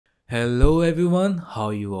Hello everyone,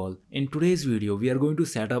 how you all? In today's video, we are going to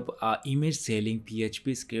set up a image selling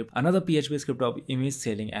PHP script, another PHP script of image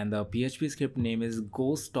selling, and the PHP script name is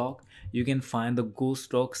Gostock. You can find the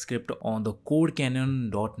Gostock script on the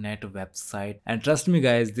codecanyon.net website. And trust me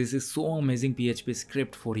guys, this is so amazing PHP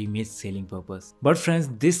script for image selling purpose. But friends,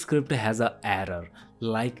 this script has an error,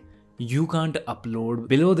 like you can't upload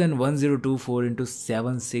below than 1024 into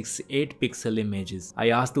 768 pixel images. I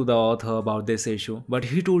asked to the author about this issue, but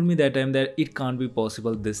he told me that time that it can't be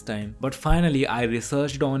possible this time. But finally I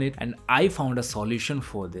researched on it and I found a solution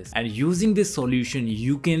for this. And using this solution,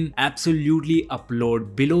 you can absolutely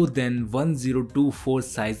upload below than 1024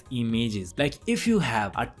 size images. Like if you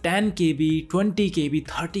have a 10 KB, 20 KB,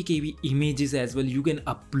 30 KB images as well, you can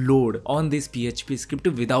upload on this PHP script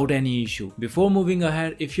without any issue. Before moving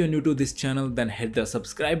ahead, if you're new to this channel, then hit the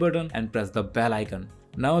subscribe button and press the bell icon.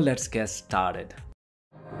 Now let's get started.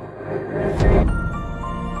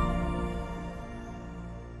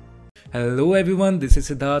 Hello everyone, this is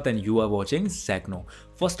Siddharth and you are watching Secno.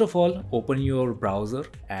 First of all, open your browser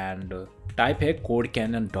and type here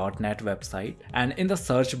codecanyon.net website, and in the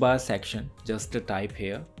search bar section just type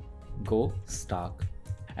here Gostock,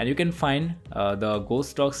 and you can find the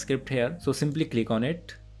Gostock script here. So simply click on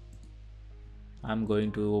it. I'm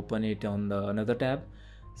going to open it on the another tab.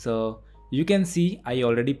 So you can see I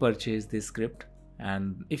already purchased this script,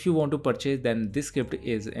 and if you want to purchase, then this script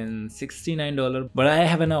is in $69, but I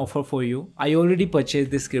have an offer for you. I already purchased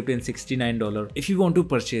this script in $69. If you want to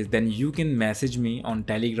purchase, then you can message me on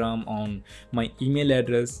Telegram, on my email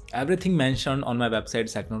address, everything mentioned on my website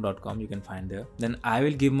secno.com, you can find there. Then I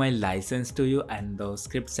will give my license to you and the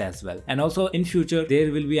scripts as well. And also in future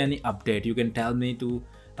there will be any update, you can tell me to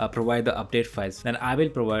provide the update files, then I will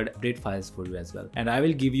provide update files for you as well. And I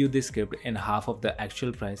will give you this script in half of the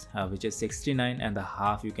actual price, which is 69, and the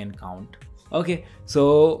half you can count. Okay,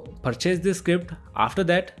 so purchase this script. After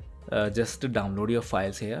that, just download your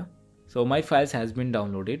files here. So my files has been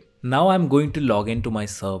downloaded. Now I'm going to log into my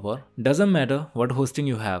server. Doesn't matter what hosting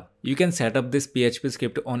you have, you can set up this PHP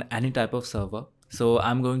script on any type of server. So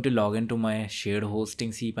I'm going to log into my shared hosting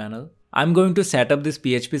cPanel. I'm going to set up this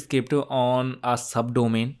PHP script on a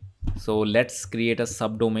subdomain. So let's create a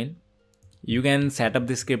subdomain. You can set up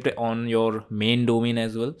this script on your main domain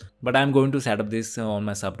as well, but I'm going to set up this on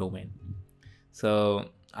my subdomain. So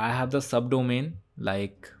I have the subdomain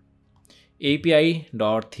like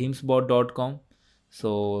api.themesbot.com.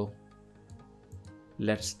 So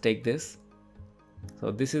let's take this.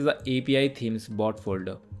 So this is the API themes bot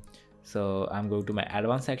folder. So I'm going to my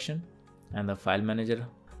advanced section and the file manager.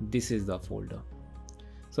 This is the folder.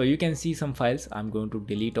 So you can see some files. I'm going to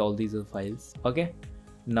delete all these files. Okay,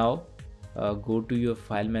 now go to your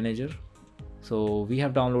file manager. So we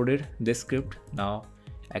have downloaded this script. Now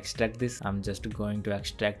extract this. I'm just going to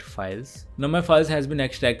extract files. Now my files has been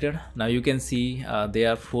extracted. Now you can see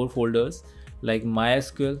there are 4 folders like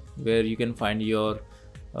MySQL, where you can find your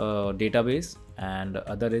database, and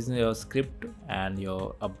other is your script and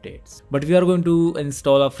your updates. But we are going to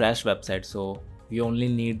install a fresh website, so we only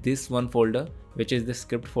need this one folder, which is the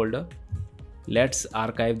script folder. Let's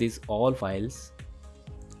archive these all files.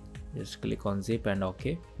 Just click on zip and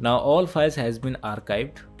OK. Now all files has been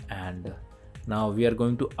archived, and now we are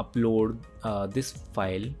going to upload this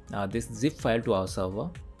file, this zip file to our server.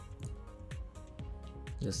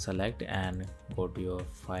 Just select and go to your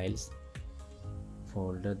files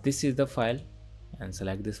folder. This is the file, and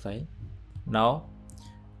select this file. Now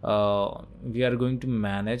we are going to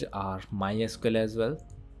manage our MySQL as well.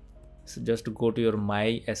 So just to go to your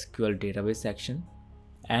MySQL database section,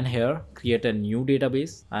 and here create a new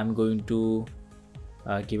database. I'm going to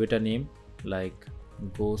give it a name like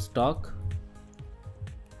Gostock,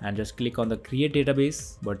 and just click on the create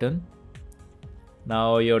database button.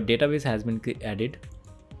 Now your database has been added.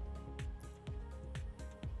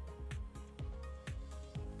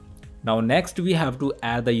 Now next we have to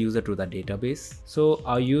add the user to the database. So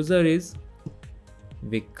our user is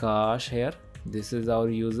Vikash here. This is our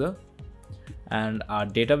user, and our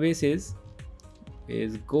database is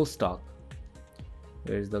Gostock.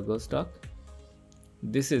 Where is the Gostock?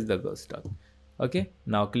 This is the Gostock. Okay,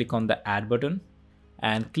 now click on the add button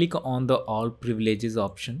and click on the all privileges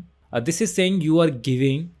option. This is saying you are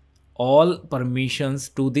giving all permissions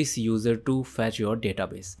to this user to fetch your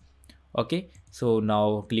database. Okay, so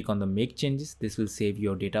now click on the make changes. This will save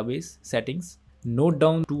your database settings. Note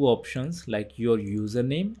down 2 options like your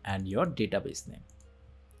username and your database name.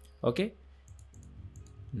 Okay,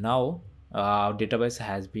 now our database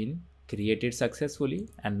has been created successfully,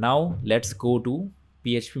 and now let's go to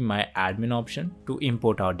PHP my admin option to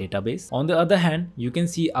import our database. On the other hand, you can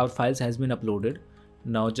see our files has been uploaded.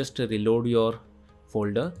 Now just reload your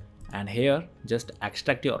folder, and here just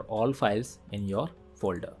extract your all files in your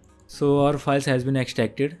folder. So our files has been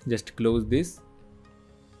extracted. Just close this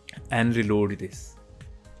and reload this.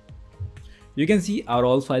 You can see our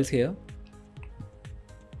all files here,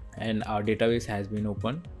 and our database has been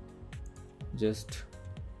opened. Just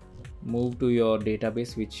move to your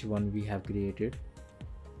database, which one we have created.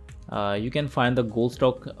 You can find the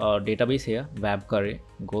Gostock database here, web query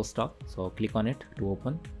Gostock. So click on it to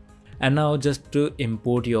open. And now just to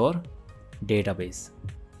import your database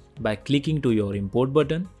by clicking to your import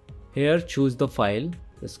button. Here choose the file,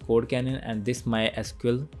 this Code Canyon and this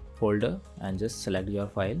MySQL folder, and just select your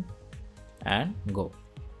file and go.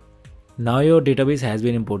 Now your database has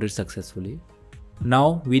been imported successfully.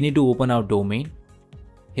 Now we need to open our domain.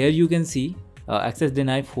 Here you can see access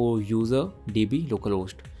denied for user DB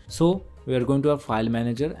localhost. So we are going to our file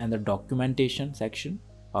manager and the documentation section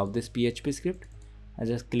of this PHP script, and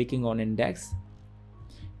just clicking on index.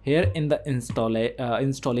 Here in the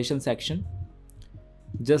installation section,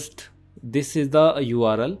 just this is the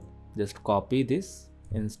URL. Just copy this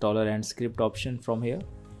installer and script option from here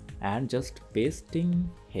and just pasting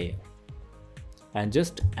here and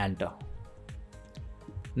just enter.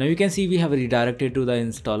 Now you can see we have redirected to the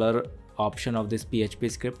installer option of this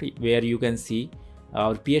PHP script, where you can see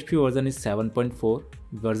our PHP version is 7.4,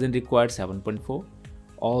 version required 7.4.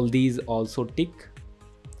 All these also tick.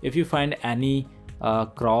 If you find any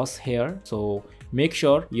cross here, so make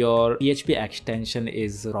sure your PHP extension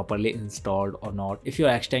is properly installed or not. If your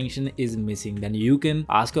extension is missing, then you can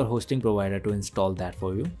ask your hosting provider to install that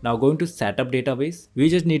for you. Now going to setup database, we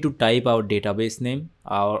just need to type our database name.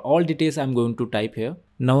 Our all details I'm going to type here.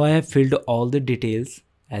 Now I have filled all the details.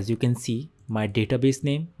 As you can see, my database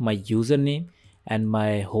name, my username and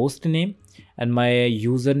my host name and my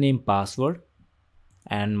username password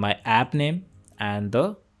and my app name and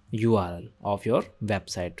the URL of your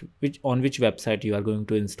website, on which website you are going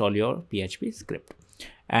to install your PHP script,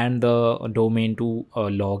 and the domain to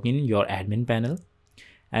log in your admin panel.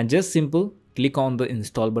 And just simple click on the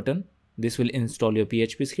install button. This will install your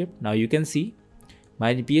PHP script. Now you can see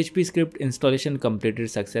my PHP script installation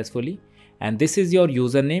completed successfully, and this is your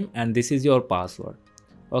username and this is your password.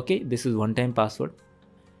 Okay, this is one-time password.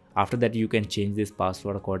 After that you can change this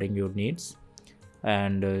password according to your needs,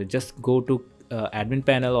 and just go to admin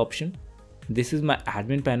panel option. This is my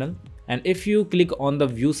admin panel, and if you click on the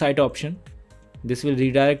view site option, this will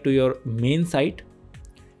redirect to your main site,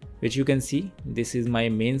 which you can see this is my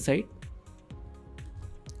main site.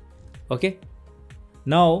 Okay,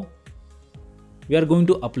 now we are going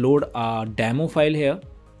to upload a demo file here.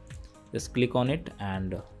 Just click on it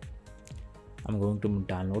and I'm going to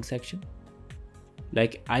download section.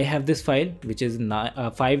 Like I have this file which is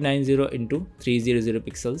 590 into 300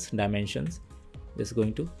 pixels dimensions. Just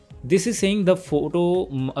going to, this is saying the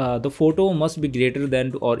photo must be greater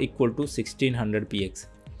than or equal to 1600 px.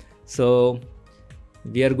 So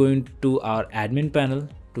we are going to our admin panel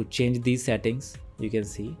to change these settings. You can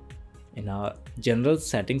see in our general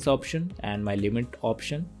settings option and my limit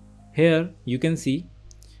option. Here you can see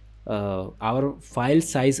our file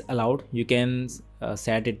size allowed. You can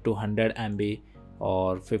set it to 100 MB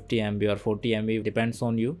or 50 MB or 40 MB, depends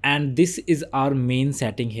on you. And this is our main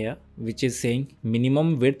setting here, which is saying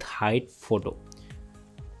minimum width height photo.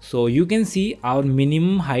 So you can see our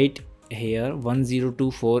minimum height here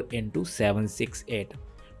 1024 into 768,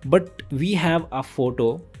 but we have a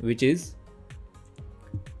photo which is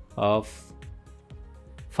of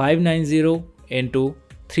 590 into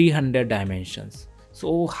 300 dimensions.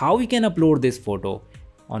 So how we can upload this photo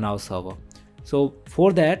on our server? So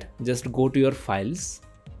for that, just go to your files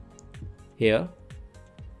here.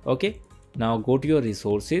 Okay, now go to your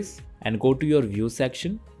resources and go to your view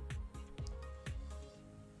section.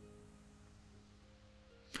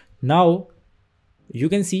 Now you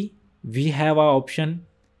can see we have our option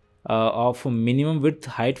of minimum width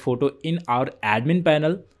height photo in our admin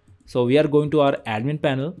panel. So we are going to our admin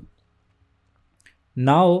panel.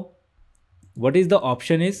 Now what is the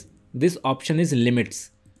option is, this option is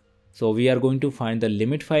limits. So we are going to find the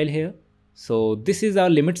limit file here. So this is our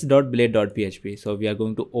limits.blade.php. So we are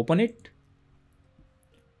going to open it.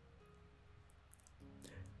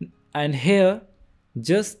 And here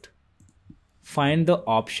just find the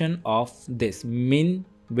option of this min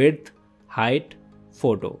width height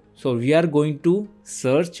photo. So we are going to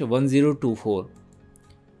search 1024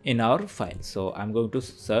 in our file. So I'm going to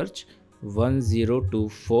search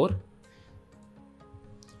 1024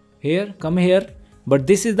 here, come here. But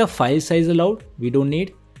this is the file size allowed, we don't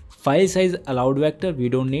need. File size allowed vector, we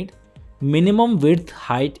don't need. Minimum width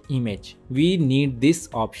height image, we need this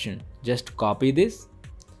option. Just copy this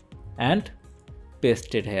and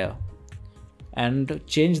paste it here and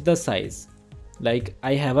change the size. Like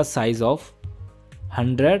I have a size of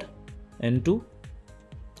 100 into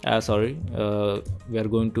we are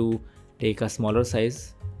going to take a smaller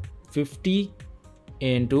size, 50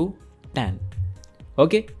 into 10.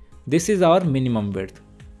 Okay, this is our minimum width,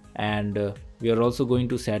 and we are also going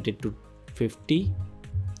to set it to 50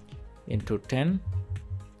 into 10,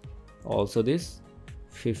 also this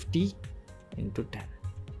 50 into 10.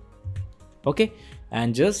 Okay,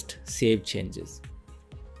 and just save changes.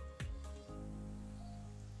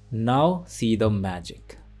 Now see the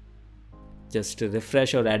magic. Just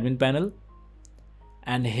refresh your admin panel,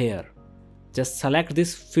 and here just select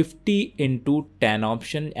this 50 into 10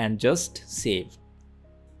 option and just save.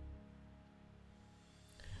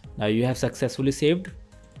 Now you have successfully saved,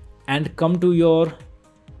 and come to your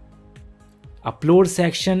upload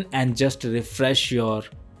section and just refresh your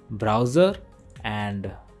browser,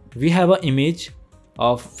 and we have an image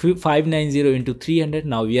of 590 into 300.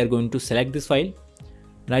 Now we are going to select this file.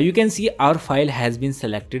 Now you can see our file has been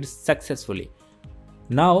selected successfully.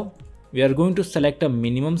 Now we are going to select a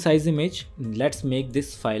minimum size image. Let's make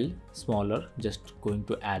this file smaller. Just going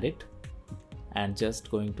to add it and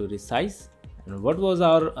just going to resize. And what was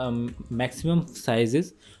our maximum size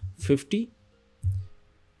is 50,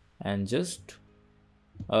 and just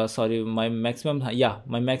my maximum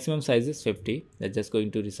size is 50. That's just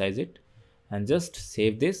going to resize it and just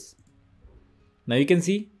save this. Now you can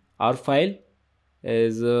see our file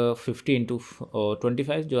is 50 into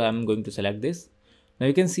 25. So I'm going to select this. Now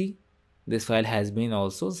you can see this file has been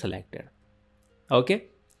also selected. Okay,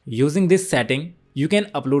 using this setting you can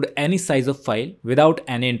upload any size of file without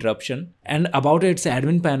any interruption. And about its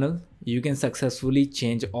admin panel, you can successfully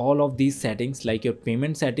change all of these settings, like your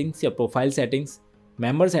payment settings, your profile settings,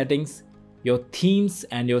 member settings, your themes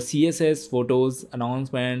and your CSS, photos,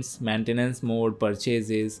 announcements, maintenance mode,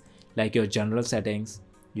 purchases, like your general settings.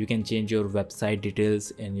 You can change your website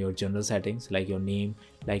details in your general settings, like your name,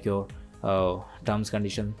 like your terms,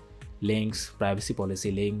 condition, links, privacy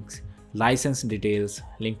policy links, license details,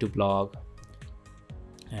 link to blog,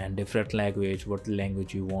 and different language, what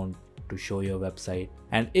language you want to show your website.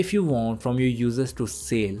 And if you want from your users to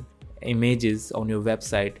sell images on your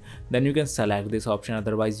website, then you can select this option.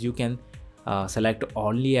 Otherwise you can select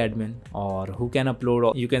only admin, or who can upload,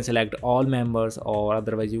 or you can select all members, or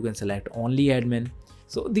otherwise you can select only admin.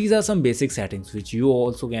 So these are some basic settings which you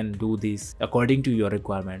also can do this according to your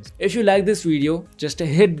requirements. If you like this video, just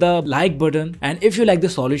hit the like button, and if you like the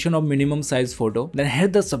solution of minimum size photo, then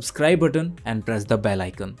hit the subscribe button and press the bell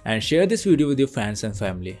icon, and share this video with your friends and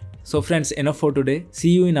family. So friends, enough for today. See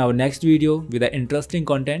you in our next video with the interesting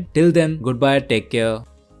content. Till then, goodbye, take care.